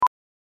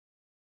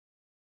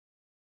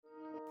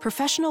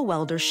Professional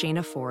welder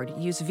Shayna Ford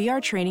used VR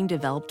training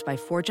developed by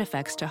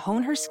ForgeFX to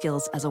hone her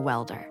skills as a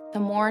welder. The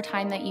more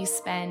time that you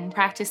spend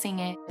practicing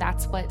it,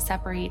 that's what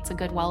separates a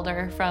good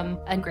welder from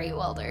a great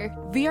welder.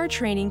 VR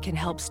training can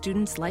help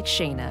students like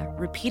Shayna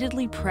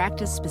repeatedly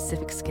practice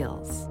specific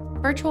skills.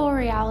 Virtual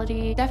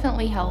reality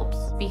definitely helps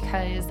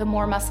because the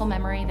more muscle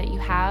memory that you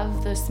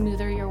have, the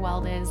smoother your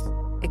weld is.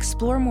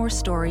 Explore more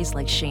stories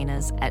like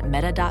Shayna's at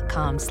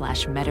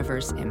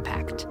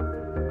meta.com/metaverseimpact.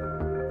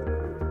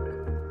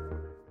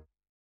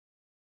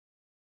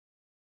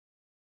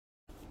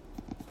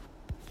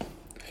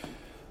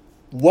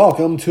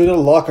 Welcome to the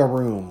Locker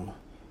Room.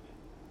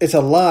 It's a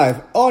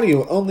live,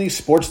 audio-only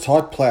sports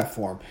talk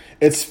platform.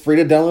 It's free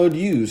to download,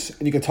 use,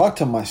 and you can talk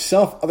to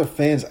myself, other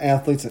fans,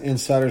 athletes, and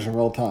insiders in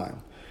real time.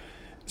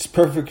 It's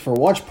perfect for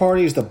watch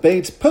parties,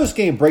 debates,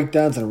 post-game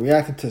breakdowns, and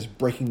reacting to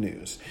breaking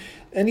news.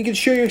 And you can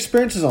share your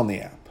experiences on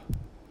the app.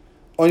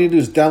 All you need to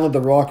do is download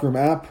the Locker Room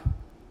app,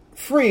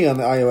 free on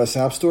the iOS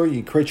App Store.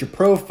 You can create your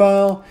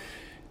profile,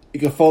 you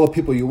can follow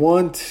people you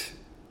want,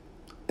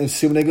 and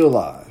see when they go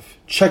live.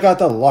 Check out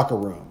the Locker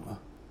Room.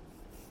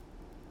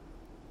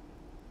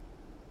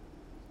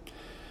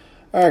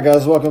 Alright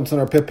guys, welcome to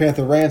our Pitt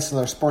Panther Rants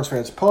and our Sports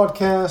Rants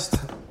podcast.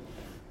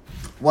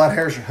 Vlad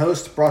Harris, your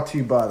host, brought to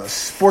you by the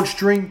Sports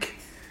Drink.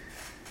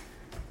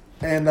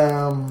 And,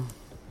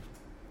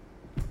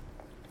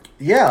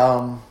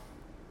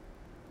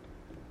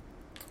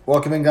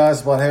 welcome in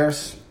guys, Vlad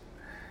Harris.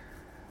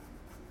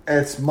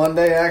 It's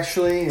Monday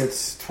actually,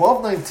 it's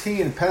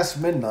 12:19 past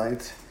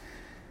midnight.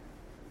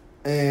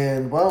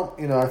 And, well,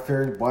 I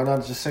figured why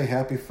not just say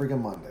happy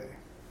freaking Monday.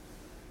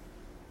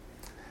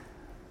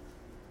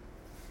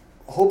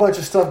 A whole bunch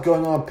of stuff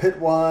going on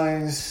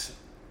Pitt-wise.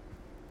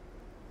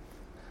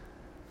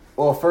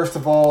 Well, first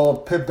of all,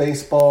 Pitt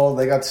baseball,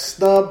 they got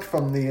snubbed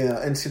from the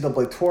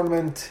NCAA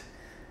tournament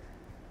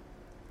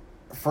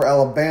for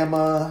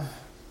Alabama.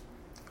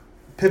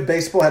 Pitt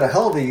baseball had a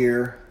hell of a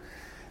year.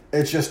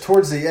 It's just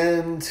towards the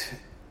end,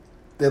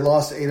 they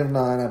lost 8 of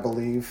 9, I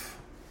believe.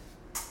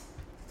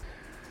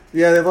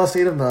 Yeah, they lost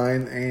 8 of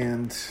 9,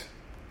 and,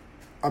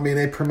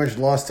 they pretty much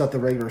lost out the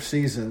regular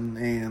season,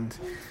 and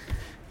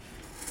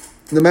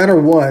no matter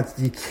what,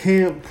 you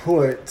can't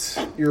put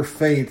your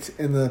fate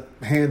in the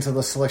hands of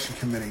the selection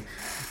committee.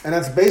 And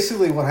that's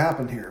basically what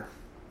happened here.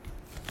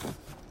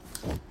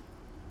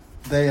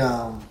 They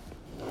have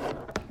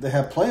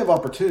plenty of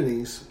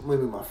opportunities. I'm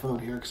leaving my phone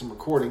here because I'm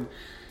recording.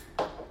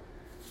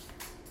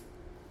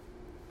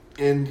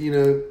 And,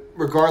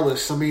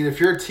 regardless, if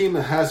you're a team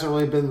that hasn't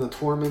really been in the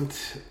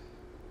tournament,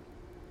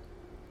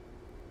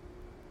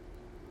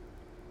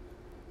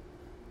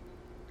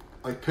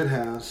 like Pitt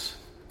has.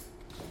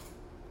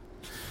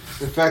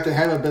 In fact, they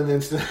haven't been in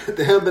the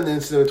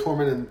NCAA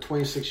tournament in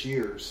 26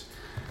 years.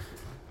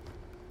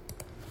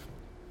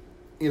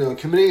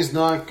 Committee is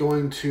not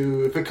going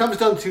to, if it comes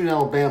down to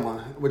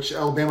Alabama, which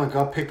Alabama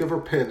got picked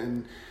over Pitt,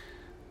 and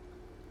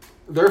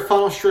their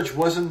final stretch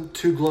wasn't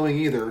too glowing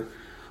either.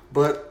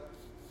 But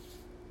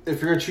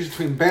if you're going to choose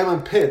between Bama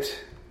and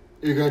Pitt,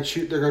 they're going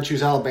to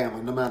choose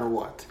Alabama no matter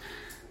what.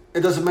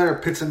 It doesn't matter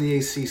if Pitt's in the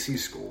ACC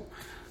school.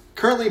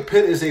 Currently,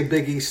 Pitt is a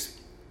Big East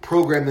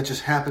program that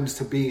just happens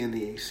to be in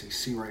the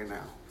ACC right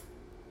now.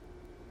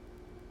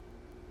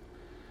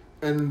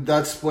 And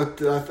that's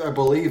what I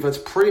believe, that's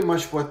pretty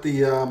much what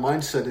the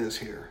mindset is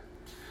here.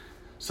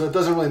 So it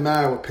doesn't really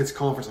matter what Pitt's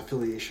conference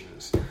affiliation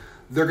is.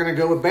 They're going to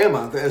go with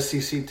Bama, the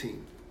SEC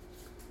team.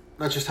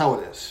 That's just how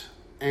it is.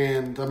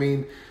 And,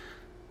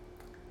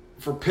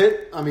 for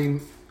Pitt,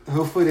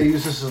 hopefully they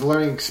use this as a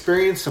learning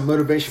experience, some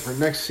motivation for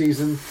next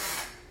season.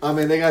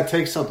 They got to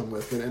take something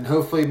with it. And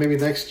hopefully maybe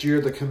next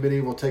year the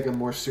committee will take it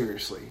more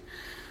seriously.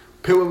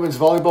 Pitt women's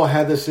volleyball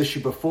had this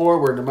issue before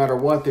where no matter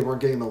what, they weren't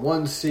getting the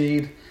 1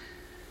 seed.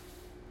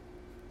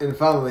 And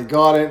finally they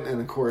got it. And,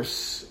 of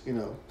course,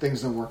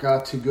 things didn't work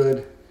out too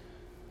good.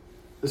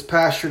 This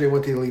past year they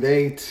went to the Elite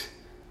 8.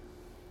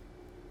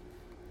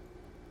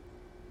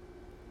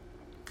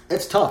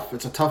 It's tough.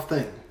 It's a tough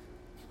thing.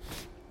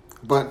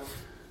 But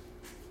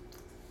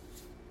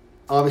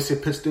obviously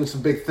Pitt's doing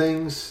some big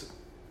things,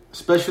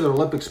 especially in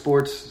Olympic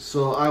sports,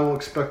 so I will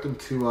expect them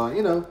to, I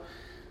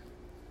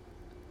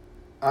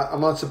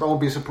won't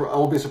be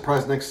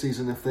surprised next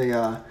season if they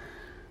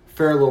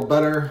fare a little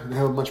better and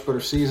have a much better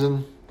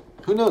season.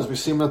 Who knows? We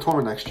see them in the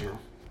tournament next year.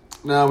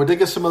 Now, we did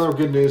get some other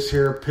good news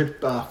here.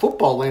 Pitt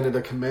football landed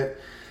a commit.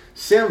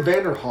 Sam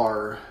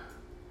Vanderhaar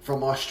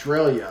from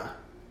Australia.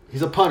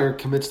 He's a punter,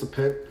 commits to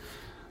Pitt.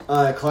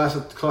 Class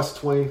of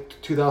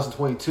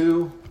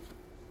 2022.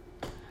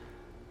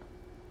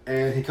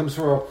 And he comes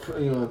from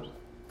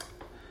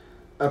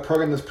a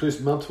program that's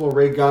produced multiple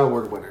Ray Guy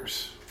Award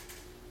winners.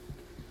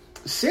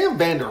 Sam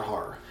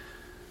Vanderhaar.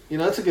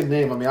 That's a good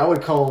name. I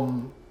would call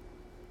him,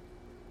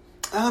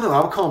 I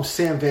would call him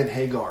Sam Van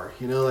Hagar.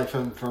 Like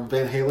from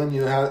Van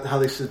Halen. How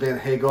they say Van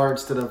Hagar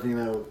instead of,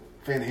 Van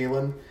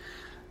Halen.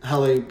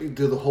 How they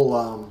do the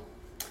whole,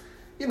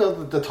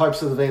 the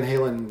types of the Van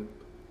Halen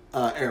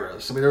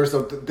eras. There was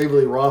the David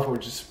Lee Roth,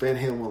 which is Van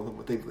Halen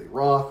with David Lee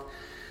Roth.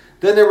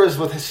 Then there was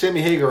with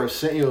Sammy Hagar,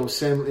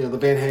 the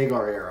Van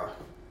Hagar era.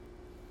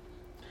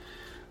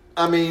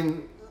 I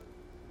mean,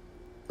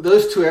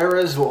 those two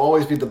eras will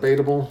always be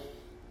debatable.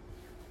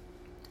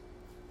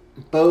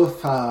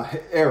 Both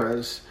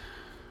eras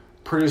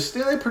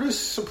produce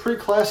some pretty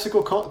classic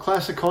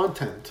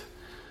content.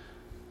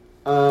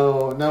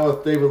 Now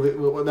with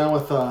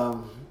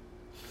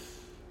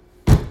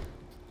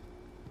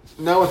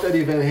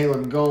Eddie Van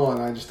Halen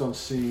gone, I just don't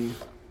see.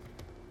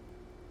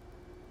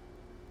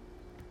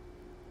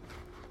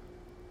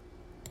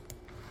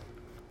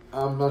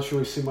 I'm not sure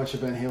we see much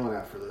of Van Halen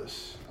after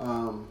this.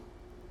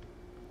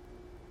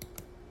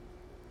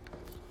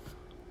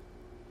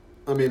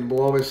 I mean,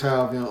 we'll always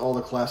have all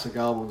the classic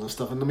albums and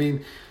stuff, and I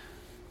mean,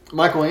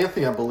 Michael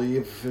Anthony, I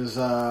believe, is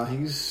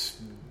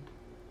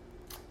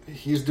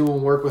he's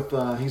doing work with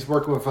he's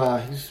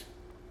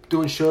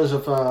doing shows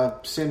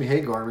of Sammy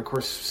Hagar, and of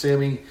course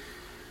Sammy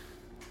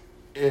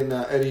and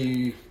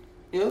Eddie,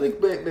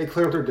 they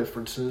clear up their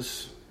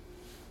differences,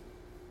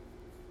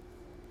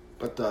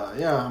 but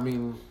yeah, I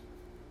mean,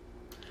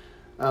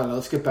 I don't know.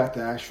 Let's get back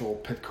to actual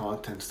Pitt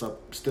content stuff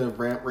instead of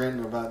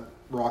ranting about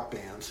rock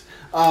bands.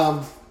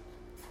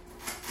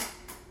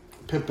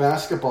 Pitt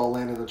basketball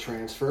landed a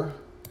transfer.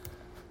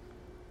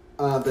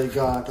 They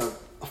got a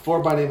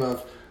forward by the name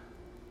of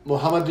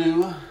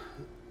Mohamedou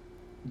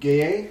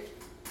Gaye.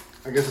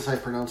 I guess that's how you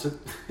pronounce it.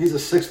 He's a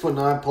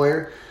 6'9"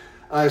 player.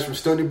 He's from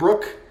Stony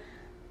Brook.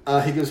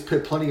 He gives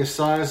Pitt plenty of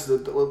size,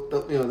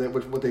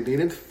 what they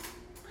needed,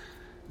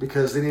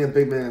 because they need a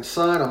big man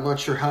inside. I'm not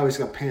sure how he's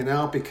going to pan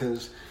out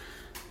because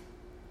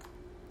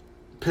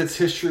Pitt's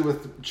history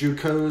with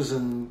JUCOs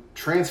and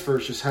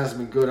transfers just hasn't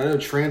been good. I know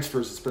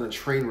transfers, it's been a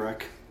train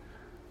wreck.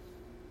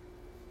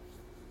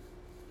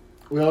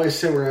 We always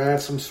say we're going to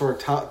add some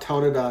sort of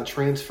touted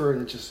transfer,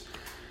 and it just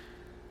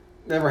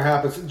never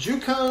happens.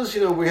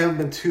 JUCOs, we haven't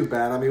been too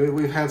bad. I mean,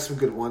 we've had some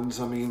good ones.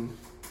 I mean,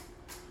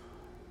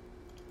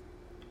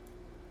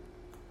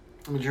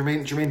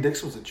 Jermaine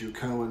Dixon was a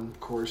JUCO, and of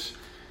course,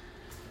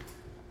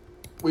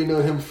 we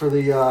know him for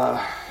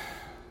the.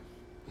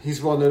 He's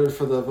well noted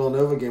for the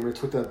Villanova game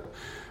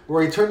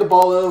where he turned the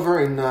ball over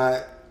and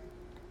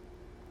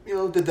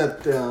did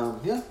that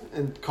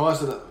and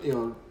caused it a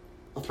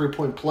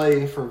 3-point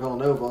play for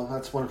Villanova.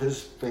 That's one of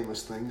his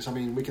famous things. I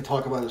mean, we can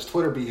talk about his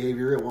Twitter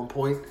behavior at one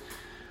point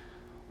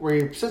where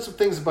he said some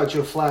things about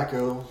Joe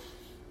Flacco.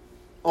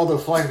 Although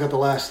Flacco got the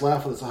last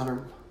laugh with his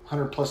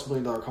 $100+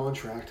 million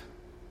contract.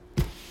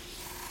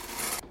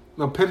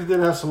 Now, Pitt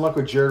did have some luck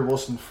with Jared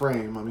Wilson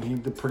Frame. I mean, he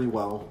did pretty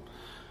well.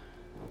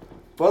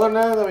 But other than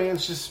that, I mean,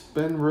 it's just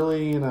been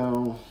really, I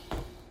don't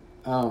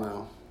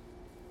know.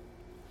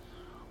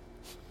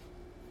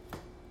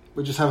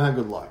 We just haven't had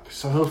good luck.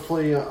 So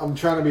hopefully, I'm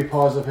trying to be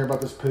positive here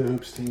about this Pitt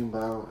Hoops team, but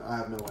I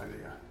have no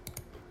idea.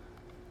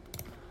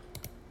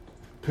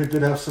 Pitt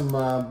did have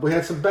some. We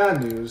had some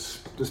bad news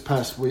this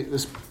past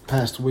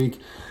week.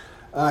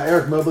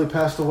 Eric Mobley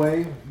passed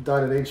away,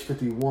 died at age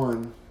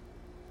 51,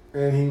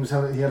 and he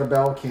had a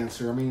bowel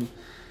cancer. I mean,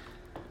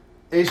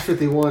 age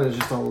 51 is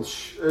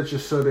it's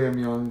just so damn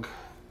young.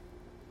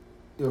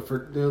 For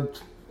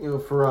death.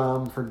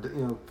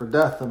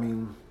 I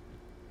mean.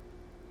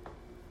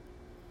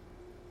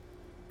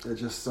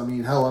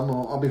 Hell,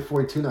 I'll be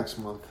 42 next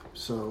month.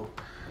 So,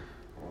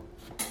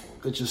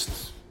 he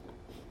just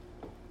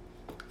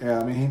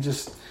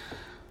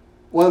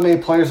one of the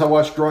main players I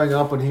watched growing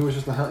up, and he was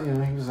just he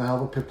was a hell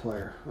of a Pitt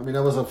player. I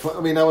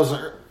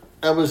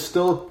was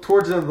still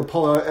towards the end of the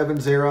Paul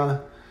Evans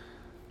era,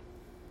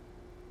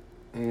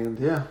 and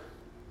yeah.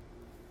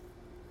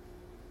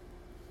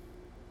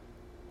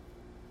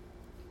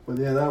 But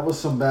yeah, that was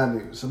some bad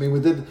news. I mean, we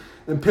did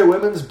in Pitt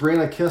women's.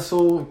 Brianna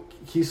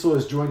Kiesel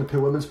has joined the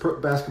Pitt women's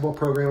basketball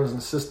program as an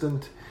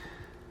assistant.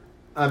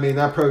 I mean,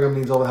 that program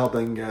needs all the help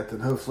they can get, and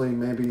hopefully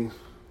maybe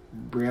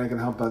Brianna can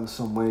help out in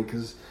some way,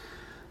 because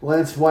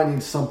Lance White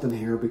needs something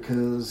here,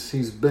 because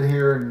he's been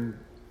here and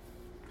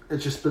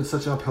it's just been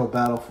such an uphill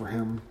battle for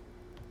him.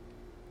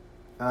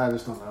 I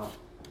just don't know.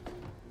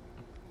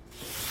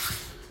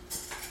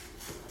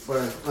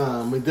 But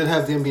we did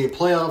have the NBA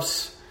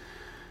playoffs.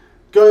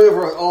 Going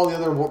over all the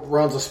other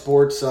rounds of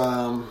sports,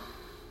 the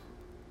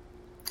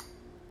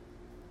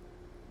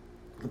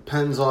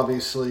Pens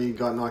obviously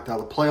got knocked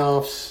out of the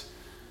playoffs.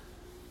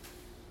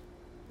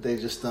 They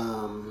just,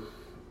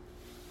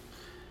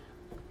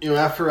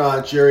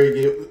 after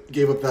Jerry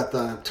gave up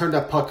that, turned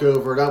that puck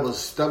over, that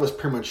was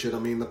pretty much it. I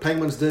mean, the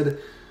Penguins did.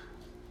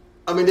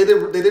 I mean, they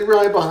did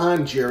rally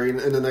behind Jerry in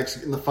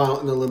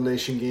the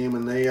elimination game,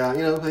 and they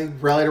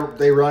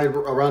rallied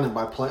around him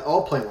by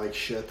playing like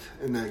shit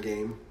in that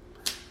game.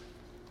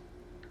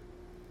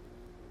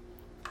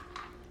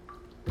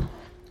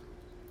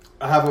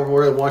 I haven't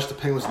really watched the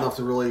Penguins enough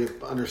to really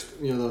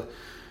understand,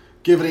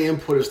 give any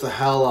input as to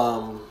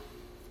how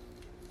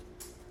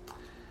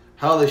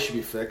they should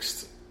be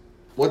fixed,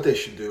 what they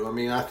should do. I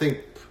mean, I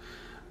think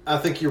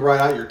you write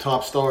out your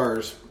top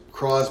stars,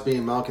 Crosby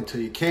and Malkin, until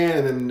you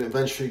can, and then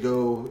eventually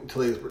go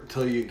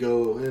until you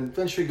go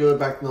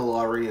back in the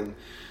lottery and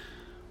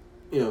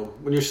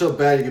when you're so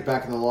bad, you get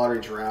back in the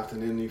lottery draft,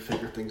 and then you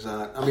figure things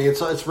out. I mean,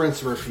 it's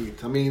rinse and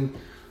repeat. I mean,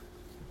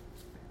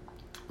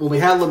 when we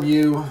had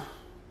Lemieux,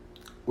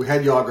 we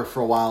had Yager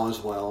for a while as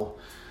well.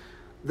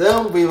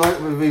 Then we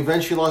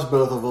eventually lost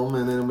both of them,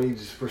 and then we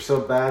just were so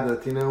bad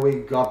that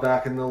we got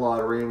back in the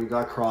lottery and we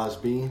got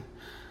Crosby.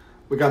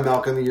 We got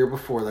Malkin the year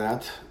before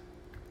that.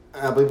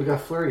 I believe we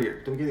got Fleury.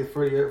 Did we get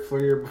Fleury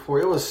year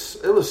before? It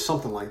was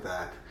something like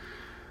that.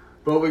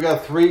 But we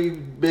got 3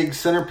 big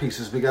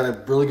centerpieces. We got a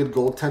really good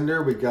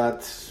goaltender. We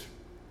got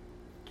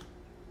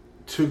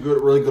 2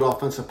 really good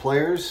offensive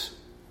players,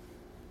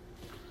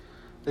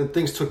 and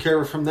things took care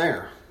of it from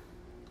there.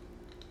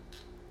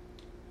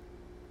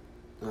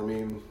 I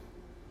mean,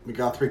 we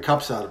got 3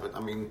 cups out of it. I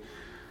mean,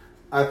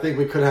 I think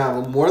we could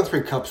have more than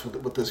 3 cups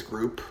with this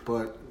group,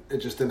 but it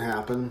just didn't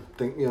happen.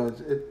 It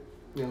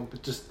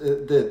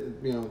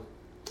did.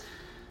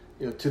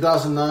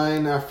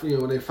 2009,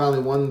 after when they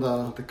finally won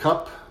the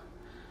cup,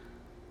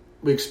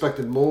 we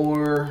expected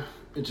more.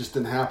 It just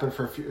didn't happen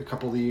for a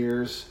couple of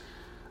years.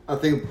 I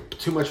think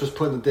too much was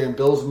put into Dan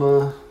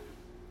Bylsma.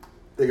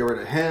 They got rid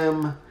of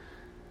him,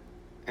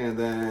 and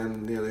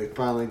then they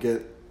finally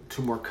get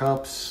 2 more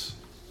cups.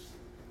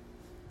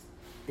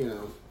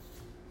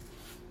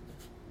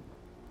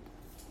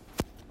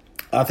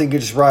 I think you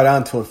just ride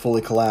on until it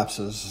fully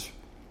collapses.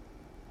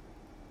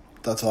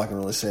 That's all I can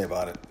really say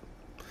about it.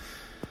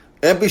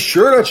 And be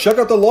sure to check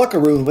out The Locker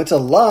Room. It's a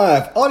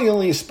live,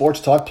 audio-only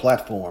sports talk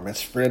platform.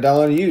 It's free to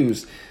download and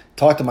use.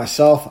 Talk to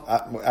myself.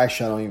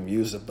 Actually, I don't even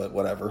use it, but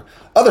whatever.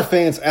 Other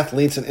fans,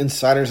 athletes, and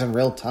insiders in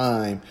real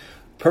time.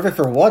 Perfect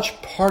for watch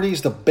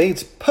parties,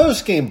 debates,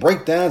 post-game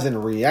breakdowns,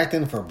 and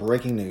reacting for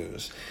breaking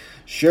news.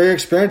 Share your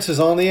experiences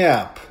on the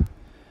app.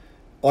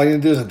 All you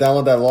need to do is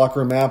download that Locker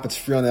Room app. It's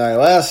free on the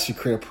iOS. You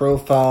create a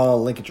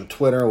profile, link it to your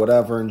Twitter,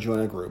 whatever, and join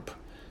a group.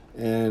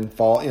 And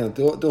follow,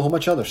 do a whole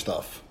bunch of other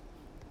stuff.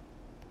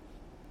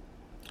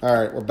 All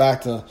right, we're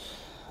back to.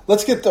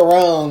 Let's get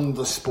around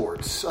the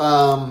sports.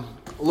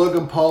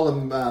 Logan Paul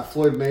and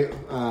Floyd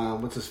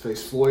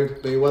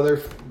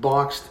Mayweather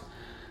boxed.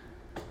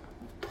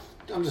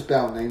 I'm just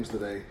bad with names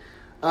today.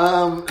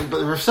 But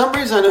for some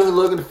reason, I know who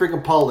Logan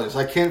freaking Paul is.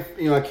 I can't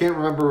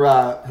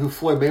remember who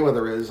Floyd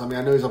Mayweather is. I mean,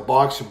 I know he's a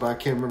boxer, but I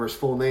can't remember his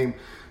full name.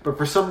 But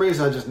for some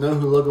reason, I just know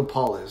who Logan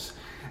Paul is,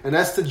 and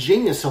that's the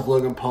genius of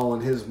Logan Paul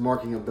and his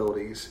marketing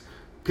abilities.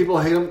 People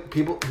hate him.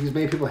 He's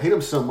made people hate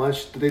him so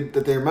much that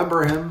they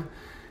remember him,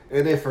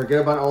 and they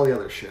forget about all the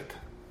other shit.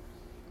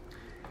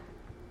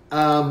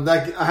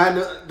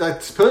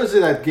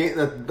 Supposedly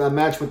that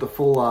match with the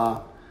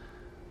full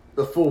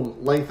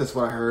length is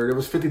what I heard. It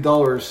was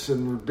 $50,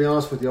 and to be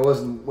honest with you, I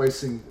wasn't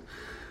wasting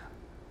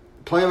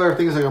plenty of other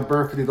things I can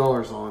burn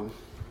 $50 on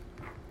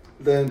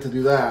than to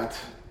do that.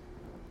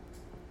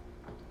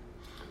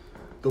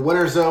 The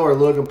winners, though, are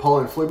Logan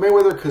Paul and Floyd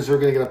Mayweather because they're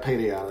going to get a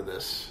payday out of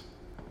this.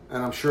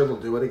 And I'm sure they'll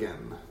do it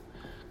again.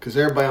 Because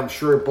everybody, I'm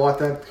sure, bought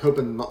that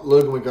hoping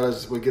Logan would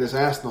get his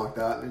ass knocked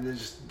out, and it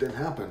just didn't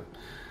happen.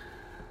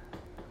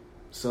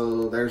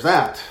 So there's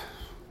that.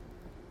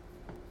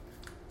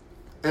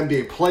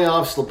 NBA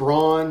playoffs,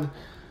 LeBron.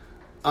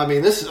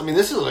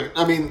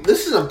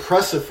 This is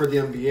impressive for the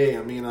NBA.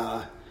 I mean,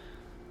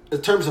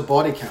 in terms of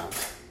body count,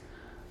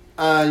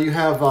 you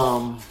have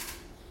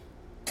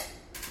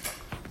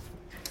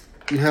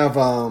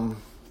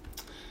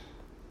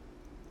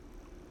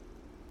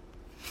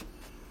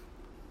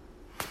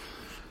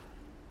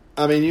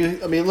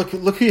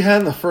look who you had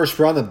in the first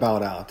round that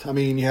bowed out. I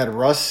mean, you had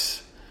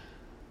Russell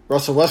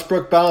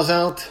Westbrook bows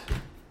out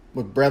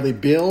with Bradley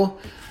Beal.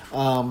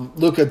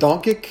 Luka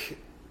Doncic,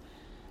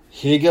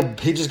 he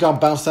just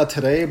got bounced out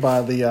today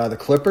by the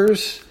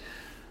Clippers.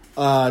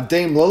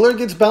 Dame Lillard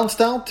gets bounced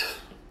out,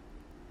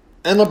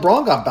 and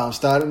LeBron got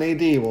bounced out. And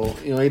AD,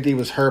 AD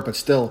was hurt, but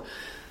still,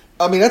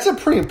 I mean, that's a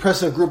pretty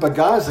impressive group of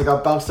guys that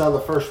got bounced out of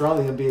the first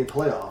round of the NBA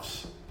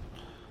playoffs.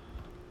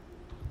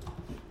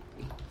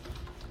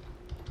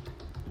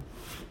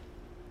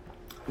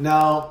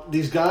 Now,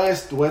 these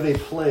guys, the way they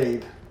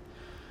played,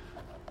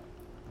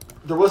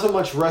 there wasn't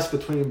much rest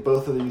between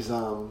both of these.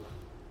 There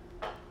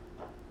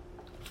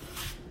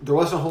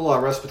wasn't a whole lot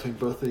of rest between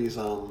both of these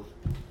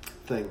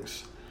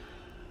things.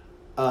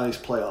 These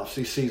playoffs,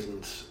 these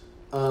seasons,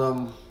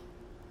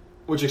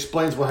 which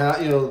explains what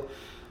happened.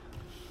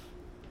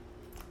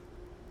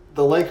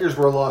 The Lakers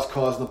were a lost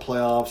cause in the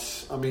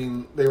playoffs. I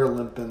mean, they were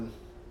limping.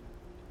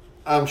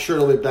 I'm sure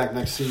they'll be back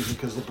next season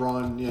because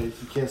LeBron. You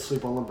can't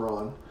sleep on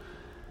LeBron.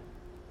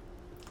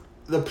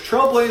 The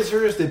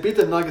Trailblazers, they beat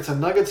the Nuggets. The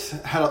Nuggets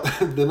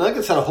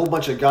had a whole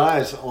bunch of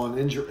guys on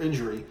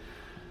injury.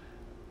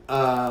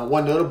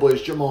 One notable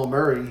is Jamal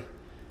Murray.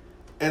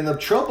 And the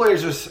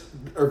Trailblazers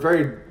are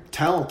very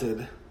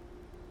talented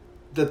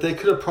that they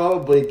could have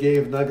probably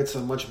gave Nuggets a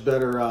much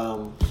better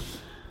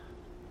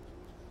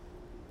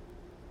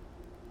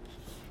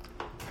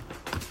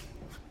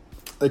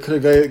they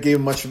could have gave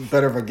much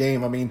better of a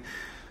game. I mean,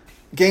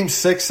 Game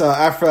 6,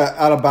 after an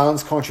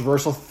out-of-bounds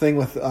controversial thing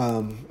with,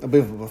 I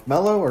believe, with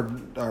Melo or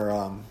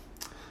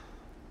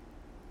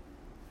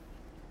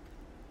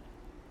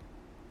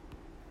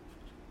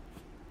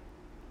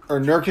or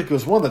Nurkic,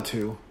 was one of the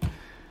two.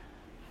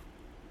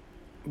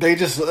 They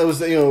just, it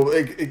was,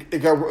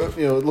 it got,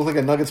 it looked like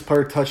a Nuggets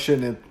player touched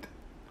it, and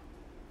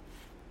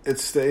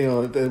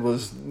it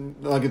was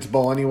Nuggets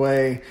ball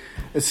anyway.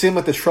 It seemed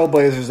like the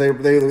Trailblazers,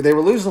 they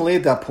were losing the lead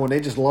at that point. They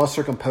just lost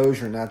their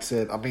composure, and that's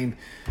it. I mean,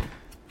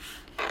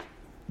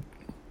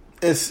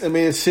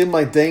 it seemed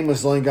like Dame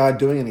was the only guy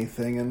doing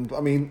anything, and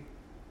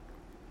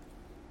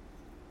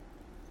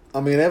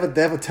they have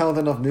a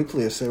talented enough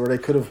nucleus there where they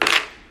could have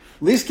at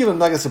least given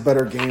Nuggets a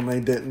better game. They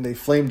didn't. They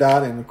flamed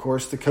out, and of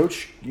course the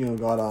coach,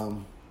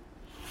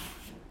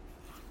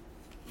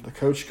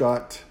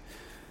 got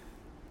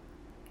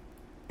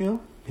he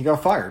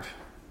got fired.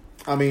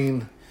 I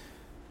mean,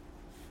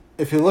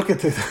 if you look at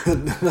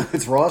the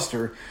Nuggets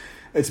roster,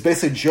 it's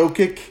basically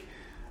Jokic,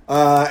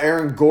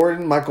 Aaron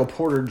Gordon, Michael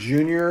Porter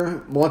Jr.,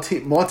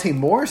 Monte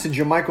Morris, and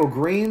Jermichael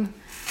Green.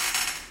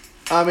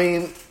 I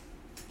mean,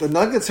 the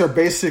Nuggets are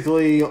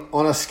basically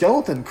on a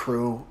skeleton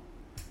crew.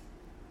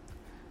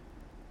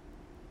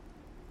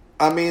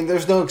 I mean,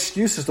 there's no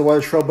excuse as to why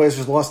the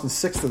Trailblazers lost in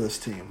 6 to this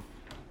team.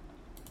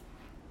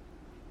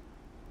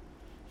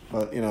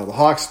 But, the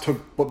Hawks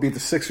beat the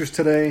Sixers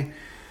today.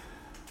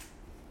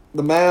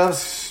 The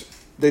Mavs,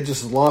 they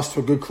just lost to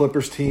a good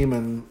Clippers team.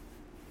 And,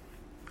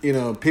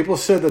 people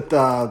said that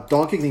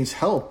Doncic needs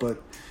help.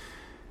 But,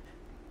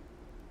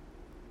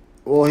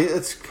 well,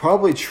 it's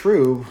probably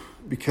true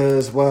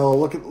because, well,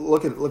 look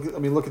what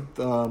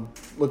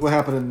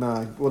happened in,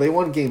 they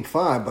won Game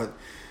 5. But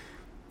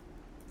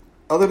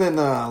other than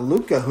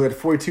Luka, who had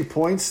 42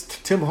 points,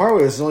 Tim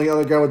Hardaway is the only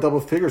other guy with double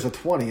figures at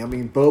 20. I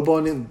mean,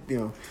 Boban,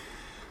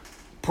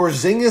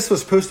 Porzingis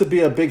was supposed to be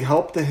a big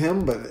help to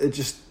him, but it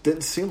just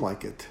didn't seem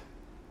like it.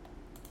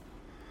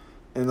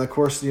 And, of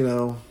course,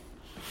 it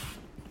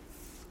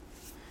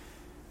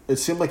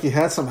seemed like he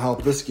had some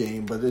help this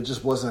game, but it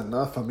just wasn't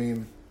enough. I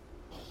mean,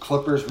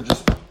 Clippers were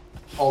just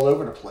all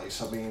over the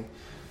place. I mean,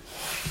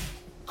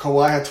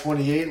 Kawhi had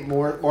 28,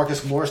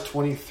 Marcus Morris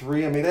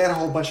 23. I mean, they had a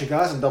whole bunch of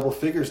guys in double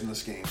figures in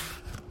this game.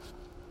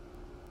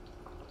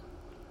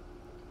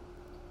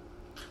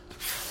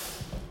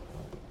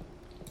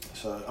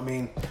 So, I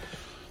mean,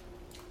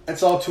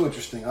 it's all too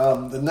interesting.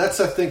 The Nets,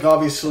 I think,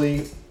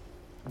 obviously,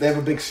 they have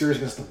a big series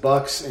against the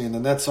Bucks, and the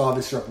Nets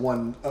obviously are up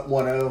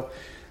 1-0.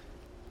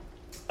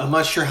 I'm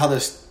not sure how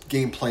this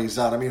game plays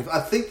out. I mean, I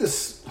think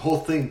this whole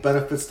thing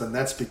benefits the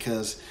Nets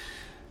because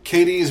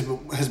KD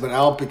has been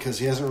out because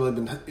he hasn't really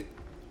been healthy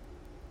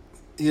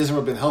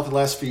the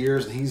last few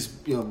years, and he's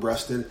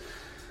rested.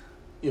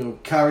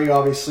 Kyrie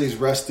obviously is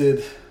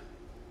rested,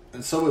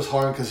 and so was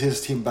Harden because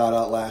his team bowed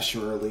out last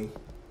year early.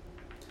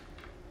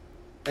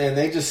 And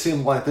they just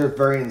seem like they're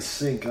very in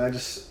sync. And I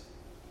just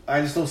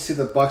don't see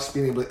the Bucks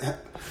being able to.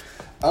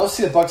 I don't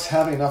see the Bucks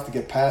having enough to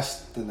get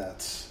past the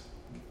Nets.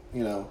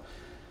 I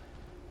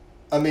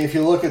mean, if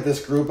you look at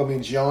this group, I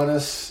mean,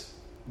 Giannis,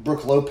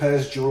 Brook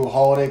Lopez, Jrue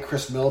Holiday,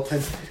 Chris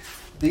Middleton,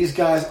 these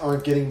guys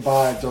aren't getting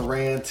by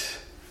Durant,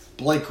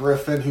 Blake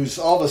Griffin, who's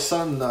all of a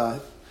sudden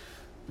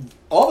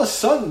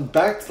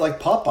back like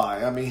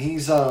Popeye. I mean,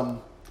 he's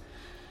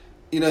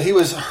he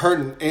was hurt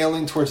and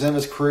ailing towards the end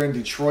of his career in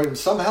Detroit, and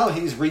somehow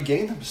he's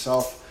regained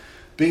himself,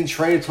 being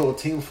traded to a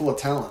team full of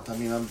talent. I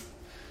mean,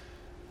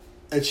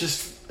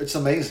 it's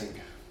amazing.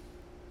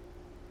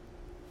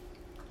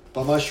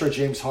 But I'm not sure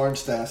James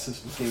Harden's status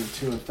is in Game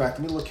 2. In fact,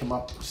 let me look him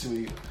up and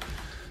see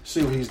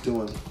what he's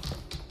doing.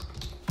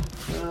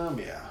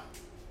 Yeah.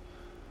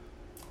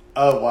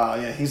 Oh, wow,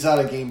 yeah, he's out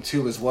of Game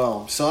 2 as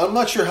well. So I'm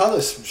not sure how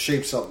this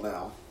shapes up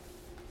now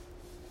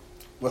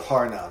with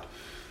Harden out.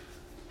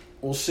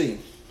 We'll see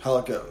how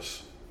it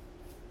goes.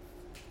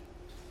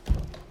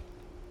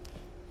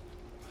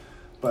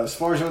 But as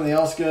far as everything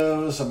else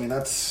goes, I mean,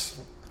 that's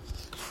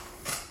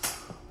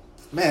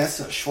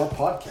a short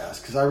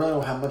podcast because I really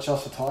don't have much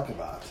else to talk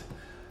about.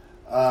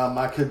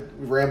 I could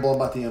ramble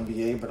about the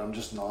NBA, but I'm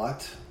just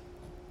not.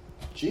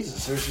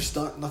 Jesus, there's just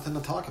nothing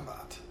to talk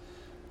about.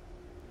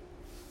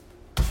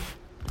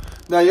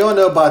 Now, you all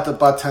know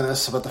about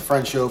tennis, about the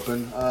French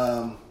Open.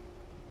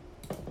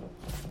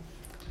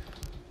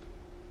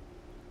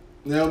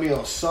 Naomi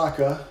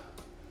Osaka,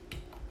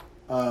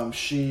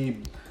 she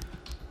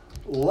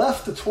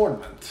left the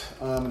tournament.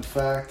 In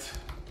fact,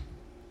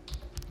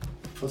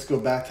 let's go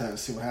back to that and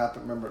see what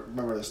happened.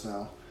 Remember this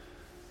now.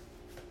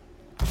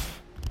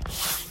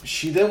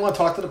 She didn't want to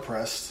talk to the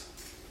press.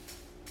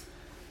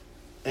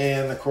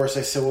 And, of course,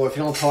 they said, well, if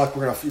you don't talk,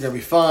 you're going to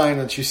be fine.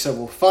 And she said,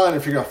 well, fine.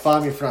 If you're going to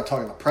fine me if you're not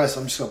talking to the press,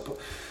 I'm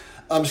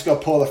just going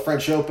to pull the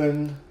French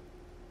Open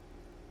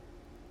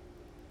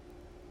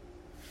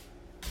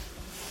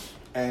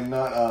and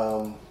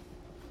not,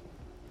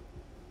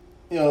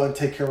 and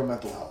take care of my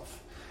mental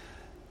health.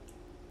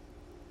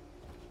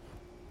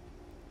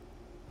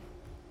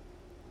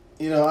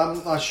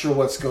 I'm not sure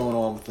what's going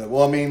on with it.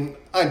 Well, I mean,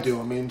 I do.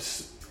 I mean,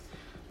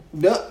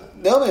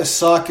 Naomi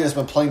Osaka has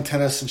been playing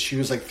tennis since she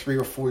was like 3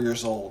 or 4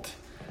 years old.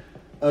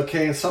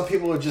 Okay, and some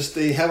people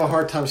they have a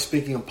hard time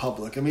speaking in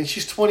public. I mean,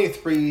 she's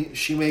 23.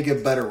 She may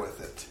get better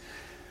with it.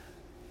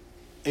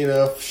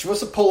 if she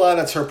wants to pull out,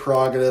 it's her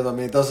prerogative. I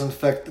mean, it doesn't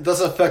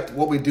affect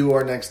what we do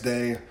our next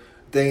day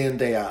in,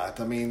 day out.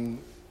 I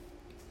mean,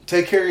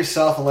 take care of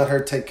yourself and let her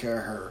take care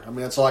of her. I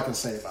mean, that's all I can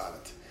say about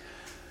it.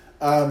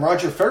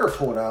 Roger Federer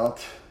pulled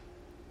out,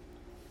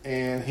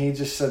 and he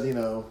just said,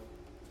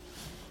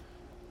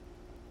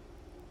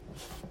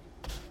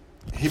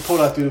 he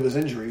pulled out due to his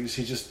injuries.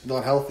 He's just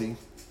not healthy.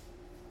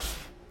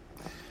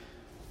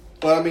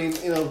 But I mean,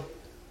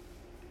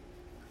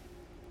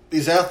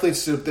 these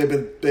athletes,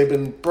 they've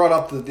been brought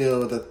up to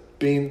that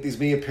these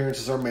media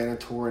appearances are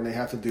mandatory and they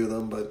have to do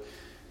them. But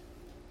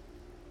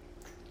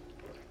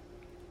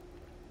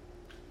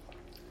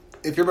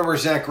if you remember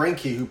Zach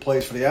Greinke, who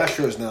plays for the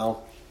Astros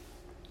now,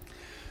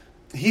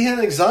 he had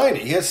anxiety.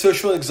 He had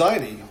social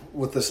anxiety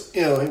with this,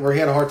 where he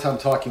had a hard time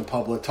talking in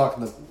public,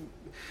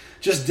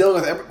 just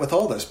dealing with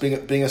all this,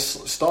 being a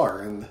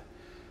star, and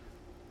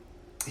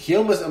he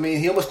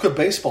almost quit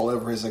baseball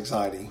over his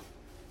anxiety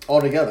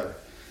altogether.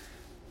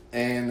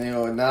 And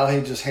now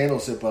he just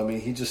handles it. But I mean,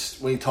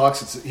 when he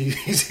talks,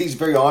 he's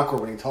very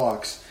awkward when he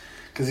talks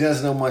because he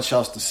doesn't know much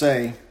else to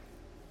say.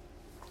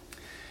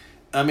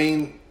 I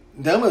mean,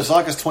 Naomi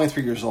Osaka's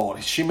 23 years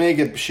old. She may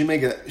get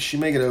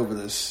over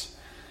this.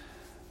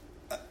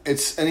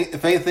 If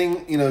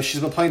anything,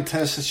 she's been playing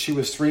tennis since she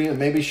was 3, and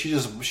maybe she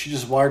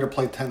just wired to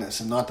play tennis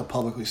and not to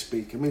publicly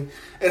speak. I mean,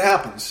 it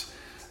happens.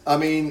 I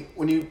mean,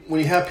 when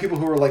you have people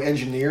who are like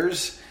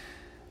engineers,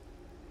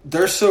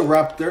 they're so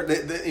wrapped. To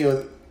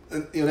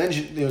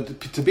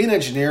be an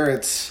engineer,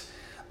 it's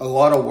a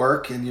lot of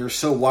work, and you're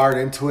so wired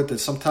into it that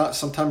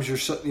sometimes you're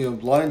so, a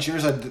lot of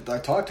engineers I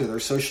talk to, they're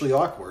socially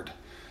awkward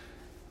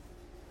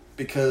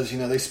because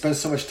they spend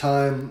so much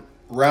time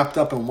wrapped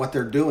up in what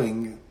they're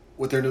doing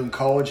in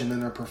college and in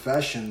their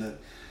profession that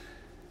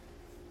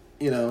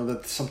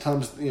that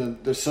sometimes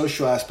their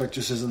social aspect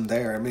just isn't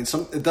there. I mean,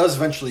 it does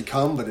eventually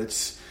come, but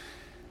it's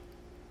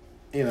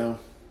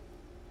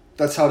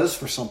that's how it is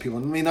for some people.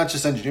 I mean, not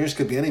just engineers,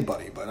 could be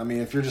anybody. But I mean,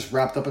 if you're just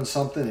wrapped up in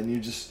something and you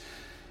just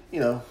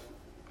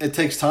it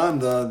takes time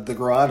to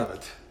grow out of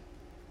it,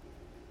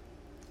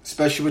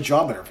 especially with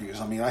job interviews.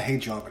 I mean, I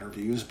hate job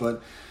interviews,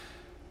 but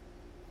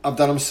I've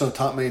done them so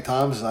many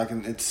times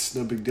it's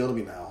no big deal to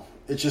me now.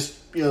 It's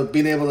just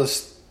being able to.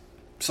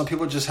 Some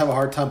people just have a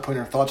hard time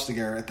putting their thoughts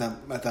together at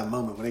that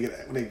moment when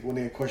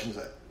they get questions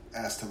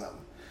asked to them.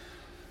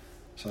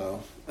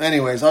 So,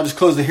 anyways, I'll just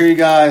close to here, you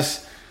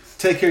guys.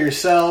 Take care of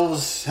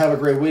yourselves. Have a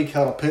great week.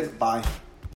 Have a Pitt. Bye.